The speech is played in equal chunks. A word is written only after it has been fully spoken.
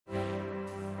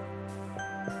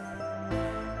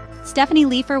Stephanie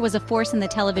Leifer was a force in the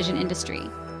television industry.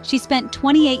 She spent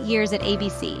 28 years at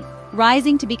ABC,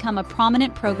 rising to become a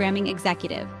prominent programming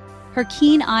executive. Her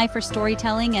keen eye for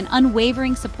storytelling and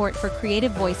unwavering support for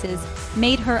creative voices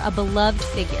made her a beloved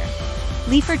figure.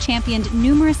 Leifer championed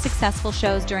numerous successful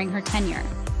shows during her tenure.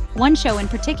 One show in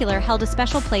particular held a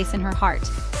special place in her heart: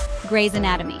 Grey's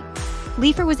Anatomy.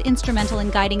 Leifer was instrumental in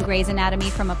guiding Grey's Anatomy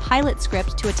from a pilot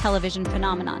script to a television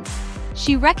phenomenon.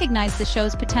 She recognized the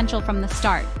show's potential from the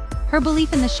start. Her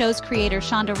belief in the show's creator,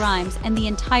 Shonda Rhimes, and the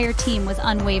entire team was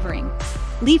unwavering.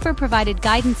 Leifer provided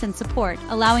guidance and support,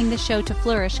 allowing the show to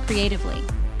flourish creatively.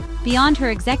 Beyond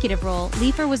her executive role,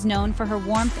 Leifer was known for her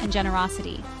warmth and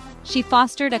generosity. She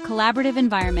fostered a collaborative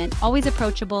environment, always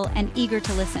approachable and eager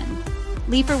to listen.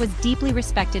 Leifer was deeply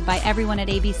respected by everyone at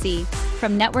ABC,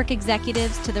 from network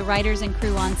executives to the writers and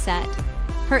crew on set.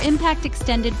 Her impact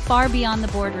extended far beyond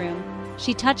the boardroom.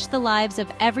 She touched the lives of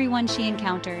everyone she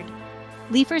encountered.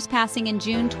 Leifer's passing in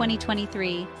June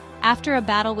 2023, after a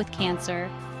battle with cancer,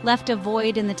 left a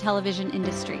void in the television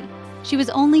industry. She was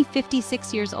only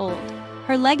 56 years old.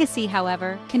 Her legacy,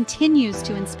 however, continues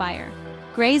to inspire.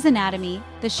 Grey's Anatomy,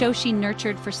 the show she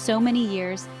nurtured for so many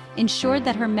years, ensured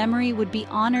that her memory would be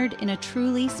honored in a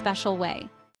truly special way.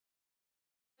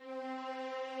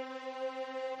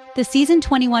 The season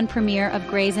 21 premiere of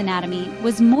Grey's Anatomy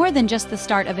was more than just the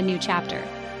start of a new chapter.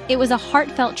 It was a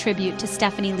heartfelt tribute to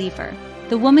Stephanie Leifer,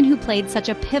 the woman who played such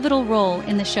a pivotal role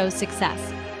in the show's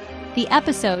success. The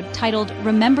episode, titled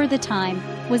 "Remember the Time,"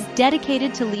 was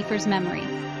dedicated to Leifer's memory.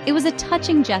 It was a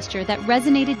touching gesture that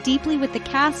resonated deeply with the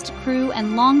cast, crew,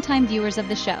 and longtime viewers of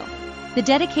the show. The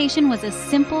dedication was a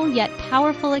simple yet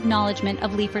powerful acknowledgement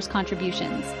of Leifer's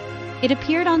contributions. It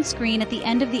appeared on screen at the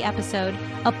end of the episode,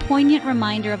 a poignant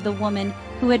reminder of the woman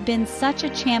who had been such a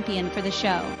champion for the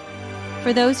show.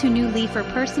 For those who knew Leifer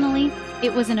personally,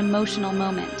 it was an emotional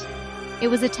moment. It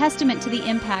was a testament to the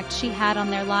impact she had on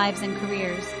their lives and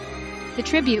careers. The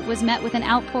tribute was met with an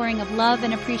outpouring of love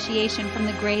and appreciation from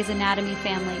the Grey's Anatomy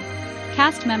family.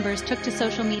 Cast members took to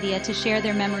social media to share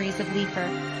their memories of Leifer,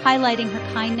 highlighting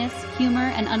her kindness,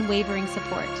 humor, and unwavering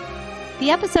support. The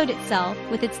episode itself,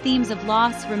 with its themes of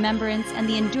loss, remembrance, and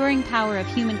the enduring power of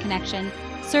human connection,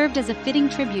 served as a fitting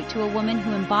tribute to a woman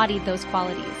who embodied those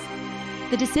qualities.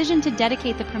 The decision to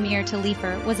dedicate the premiere to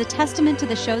Leifer was a testament to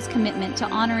the show's commitment to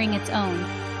honoring its own.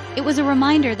 It was a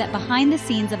reminder that behind the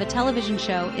scenes of a television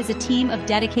show is a team of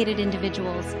dedicated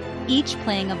individuals, each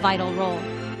playing a vital role.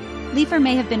 Leifer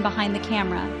may have been behind the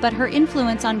camera, but her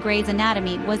influence on Grey's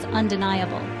Anatomy was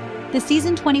undeniable. The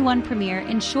season 21 premiere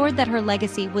ensured that her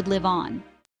legacy would live on.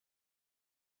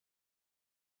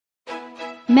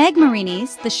 Meg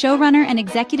Marinis, the showrunner and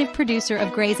executive producer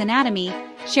of Grey's Anatomy,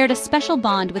 shared a special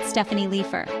bond with Stephanie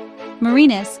Leifer.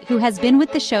 Marinis, who has been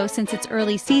with the show since its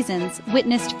early seasons,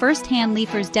 witnessed firsthand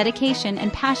Leifer's dedication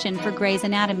and passion for Grey's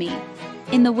Anatomy.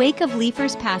 In the wake of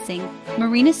Leifer's passing,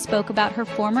 Marinis spoke about her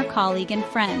former colleague and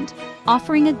friend,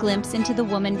 offering a glimpse into the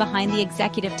woman behind the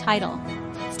executive title.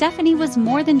 Stephanie was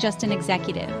more than just an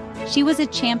executive. She was a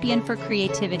champion for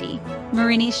creativity,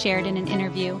 Marinis shared in an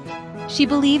interview. She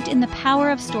believed in the power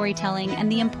of storytelling and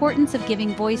the importance of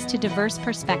giving voice to diverse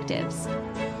perspectives.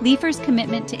 Leifer's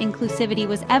commitment to inclusivity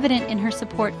was evident in her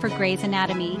support for Grey's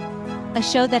Anatomy, a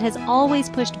show that has always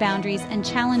pushed boundaries and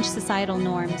challenged societal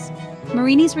norms.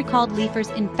 Marinis recalled Leifer's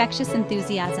infectious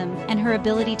enthusiasm and her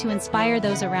ability to inspire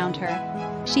those around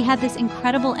her. She had this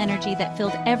incredible energy that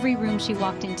filled every room she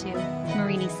walked into,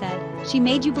 Marinis said. She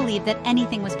made you believe that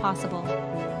anything was possible.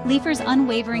 Leifer's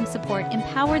unwavering support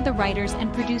empowered the writers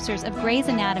and producers of Grey's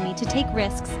Anatomy to take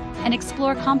risks and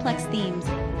explore complex themes,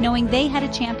 knowing they had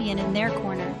a champion in their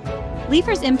corner.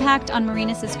 Leifer's impact on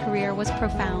Marinis' career was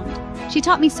profound. She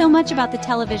taught me so much about the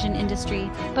television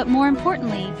industry, but more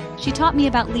importantly, she taught me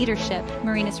about leadership,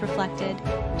 Marinis reflected.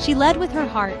 She led with her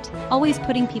heart, always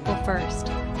putting people first.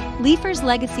 Leifer's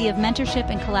legacy of mentorship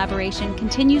and collaboration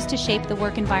continues to shape the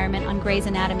work environment on Grey's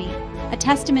Anatomy, a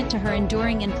testament to her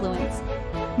enduring influence.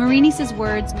 Marinis'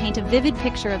 words paint a vivid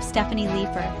picture of Stephanie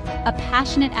Leifer, a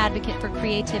passionate advocate for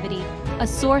creativity, a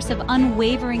source of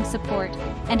unwavering support,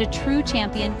 and a true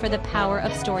champion for the power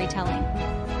of storytelling.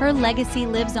 Her legacy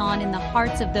lives on in the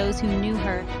hearts of those who knew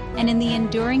her and in the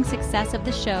enduring success of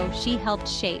the show she helped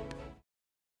shape.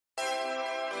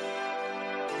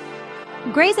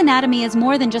 Grey's Anatomy is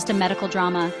more than just a medical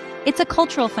drama. It's a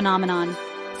cultural phenomenon.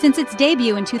 Since its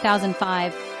debut in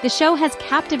 2005, the show has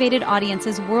captivated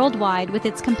audiences worldwide with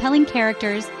its compelling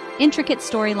characters, intricate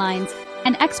storylines,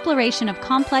 and exploration of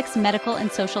complex medical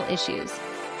and social issues.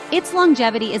 Its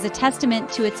longevity is a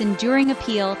testament to its enduring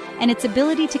appeal and its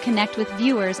ability to connect with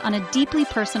viewers on a deeply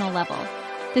personal level.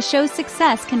 The show's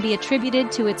success can be attributed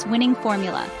to its winning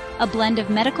formula, a blend of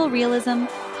medical realism,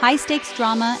 high-stakes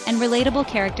drama, and relatable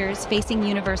characters facing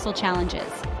universal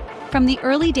challenges. From the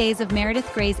early days of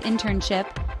Meredith Grey's internship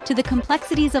to the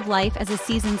complexities of life as a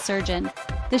seasoned surgeon,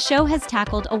 the show has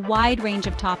tackled a wide range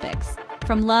of topics,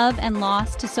 from love and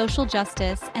loss to social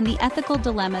justice and the ethical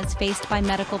dilemmas faced by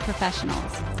medical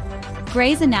professionals.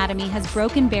 Grey's Anatomy has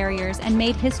broken barriers and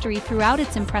made history throughout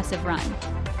its impressive run.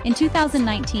 In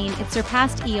 2019, it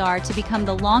surpassed ER to become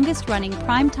the longest-running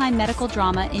primetime medical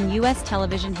drama in U.S.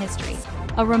 television history,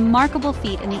 a remarkable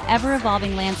feat in the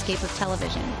ever-evolving landscape of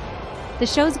television. The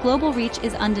show's global reach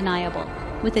is undeniable,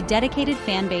 with a dedicated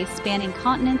fan base spanning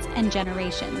continents and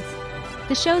generations.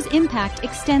 The show's impact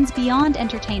extends beyond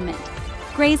entertainment.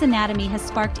 Grey's Anatomy has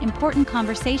sparked important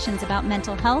conversations about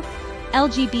mental health,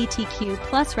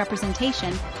 LGBTQ+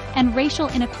 representation, and racial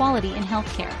inequality in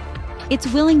healthcare. Its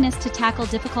willingness to tackle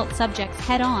difficult subjects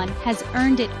head-on has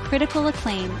earned it critical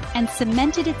acclaim and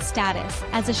cemented its status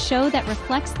as a show that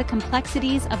reflects the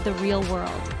complexities of the real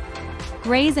world.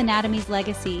 Grey's Anatomy's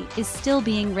legacy is still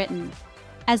being written.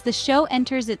 As the show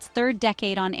enters its third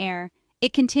decade on air,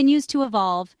 it continues to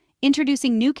evolve,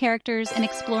 introducing new characters and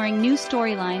exploring new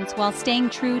storylines while staying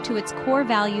true to its core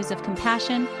values of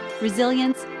compassion,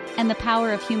 resilience, and the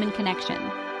power of human connection.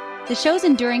 The show's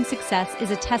enduring success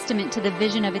is a testament to the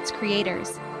vision of its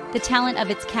creators, the talent of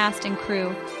its cast and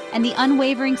crew, and the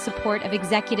unwavering support of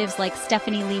executives like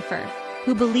Stephanie Leifer,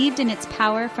 who believed in its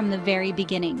power from the very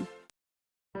beginning.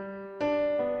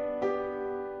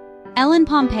 Ellen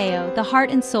Pompeo, the heart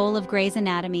and soul of Grey's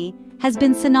Anatomy, has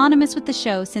been synonymous with the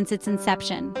show since its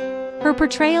inception. Her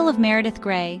portrayal of Meredith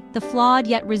Grey, the flawed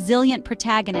yet resilient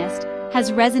protagonist,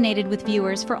 has resonated with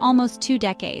viewers for almost 2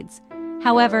 decades.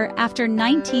 However, after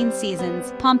 19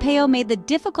 seasons, Pompeo made the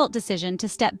difficult decision to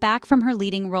step back from her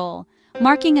leading role,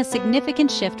 marking a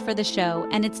significant shift for the show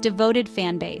and its devoted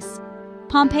fan base.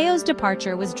 Pompeo's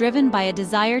departure was driven by a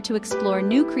desire to explore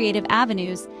new creative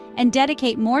avenues and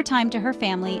dedicate more time to her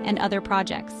family and other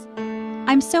projects.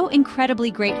 "I'm so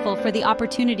incredibly grateful for the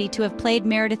opportunity to have played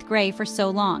Meredith Grey for so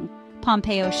long,"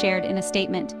 Pompeo shared in a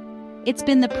statement. "It's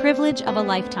been the privilege of a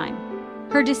lifetime."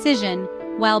 Her decision,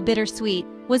 while bittersweet,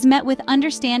 was met with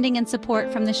understanding and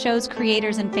support from the show's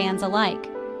creators and fans alike.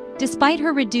 Despite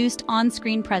her reduced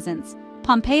on-screen presence,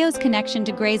 Pompeo's connection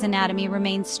to Grey's Anatomy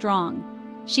remains strong.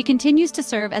 She continues to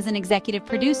serve as an executive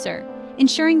producer,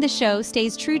 ensuring the show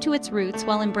stays true to its roots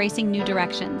while embracing new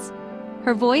directions.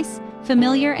 Her voice,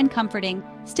 familiar and comforting,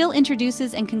 still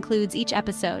introduces and concludes each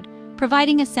episode,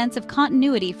 providing a sense of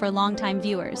continuity for longtime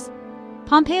viewers.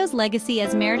 Pompeo's legacy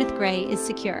as Meredith Grey is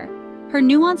secure. Her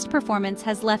nuanced performance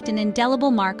has left an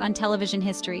indelible mark on television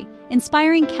history,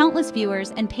 inspiring countless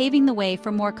viewers and paving the way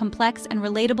for more complex and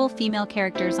relatable female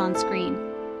characters on screen.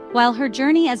 While her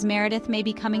journey as Meredith may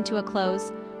be coming to a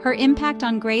close, her impact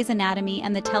on Grey's Anatomy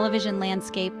and the television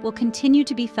landscape will continue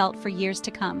to be felt for years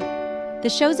to come. The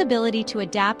show's ability to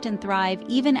adapt and thrive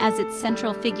even as its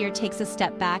central figure takes a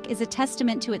step back is a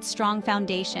testament to its strong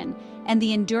foundation and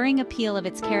the enduring appeal of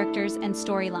its characters and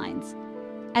storylines.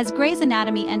 As Grey's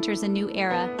Anatomy enters a new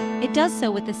era, it does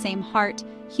so with the same heart,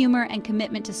 humor, and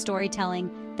commitment to storytelling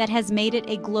that has made it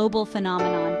a global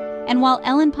phenomenon. And while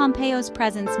Ellen Pompeo's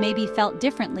presence may be felt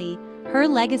differently, her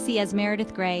legacy as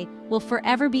Meredith Grey will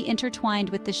forever be intertwined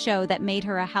with the show that made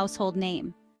her a household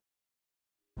name.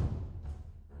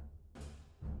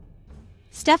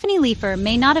 Stephanie Leifer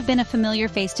may not have been a familiar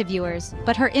face to viewers,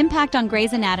 but her impact on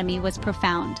Grey's Anatomy was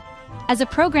profound. As a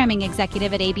programming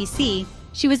executive at ABC,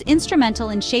 she was instrumental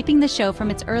in shaping the show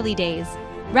from its early days,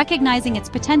 recognizing its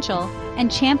potential and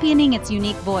championing its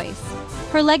unique voice.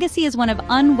 Her legacy is one of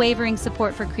unwavering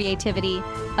support for creativity,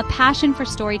 a passion for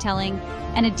storytelling,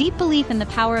 and a deep belief in the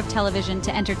power of television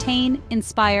to entertain,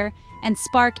 inspire, and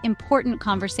spark important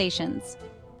conversations.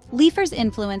 Leifer's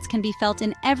influence can be felt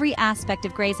in every aspect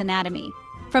of Grey's Anatomy,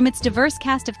 from its diverse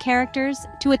cast of characters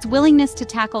to its willingness to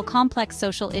tackle complex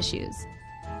social issues.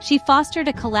 She fostered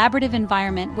a collaborative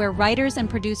environment where writers and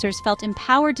producers felt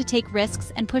empowered to take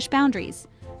risks and push boundaries.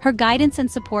 Her guidance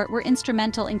and support were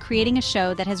instrumental in creating a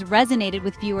show that has resonated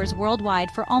with viewers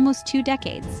worldwide for almost 2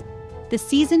 decades. The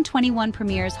season 21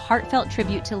 premiere's heartfelt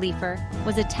tribute to Leifer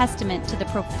was a testament to the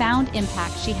profound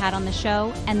impact she had on the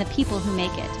show and the people who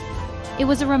make it. It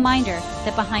was a reminder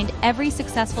that behind every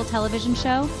successful television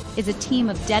show is a team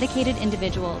of dedicated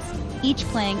individuals, each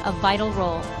playing a vital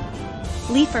role.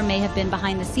 Leifer may have been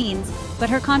behind the scenes, but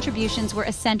her contributions were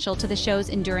essential to the show's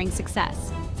enduring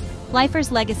success.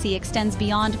 Leifer's legacy extends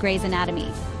beyond Grey's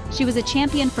Anatomy. She was a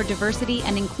champion for diversity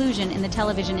and inclusion in the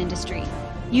television industry,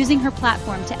 using her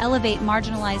platform to elevate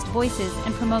marginalized voices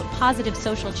and promote positive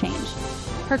social change.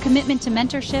 Her commitment to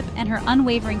mentorship and her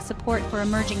unwavering support for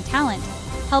emerging talent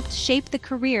helped shape the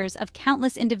careers of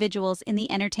countless individuals in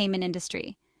the entertainment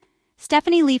industry.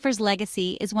 Stephanie Leifer's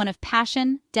legacy is one of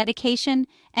passion, dedication,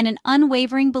 and an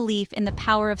unwavering belief in the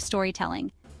power of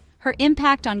storytelling. Her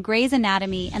impact on Grey's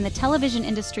Anatomy and the television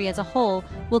industry as a whole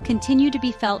will continue to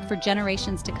be felt for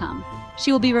generations to come.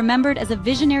 She will be remembered as a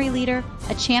visionary leader,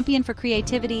 a champion for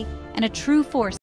creativity, and a true force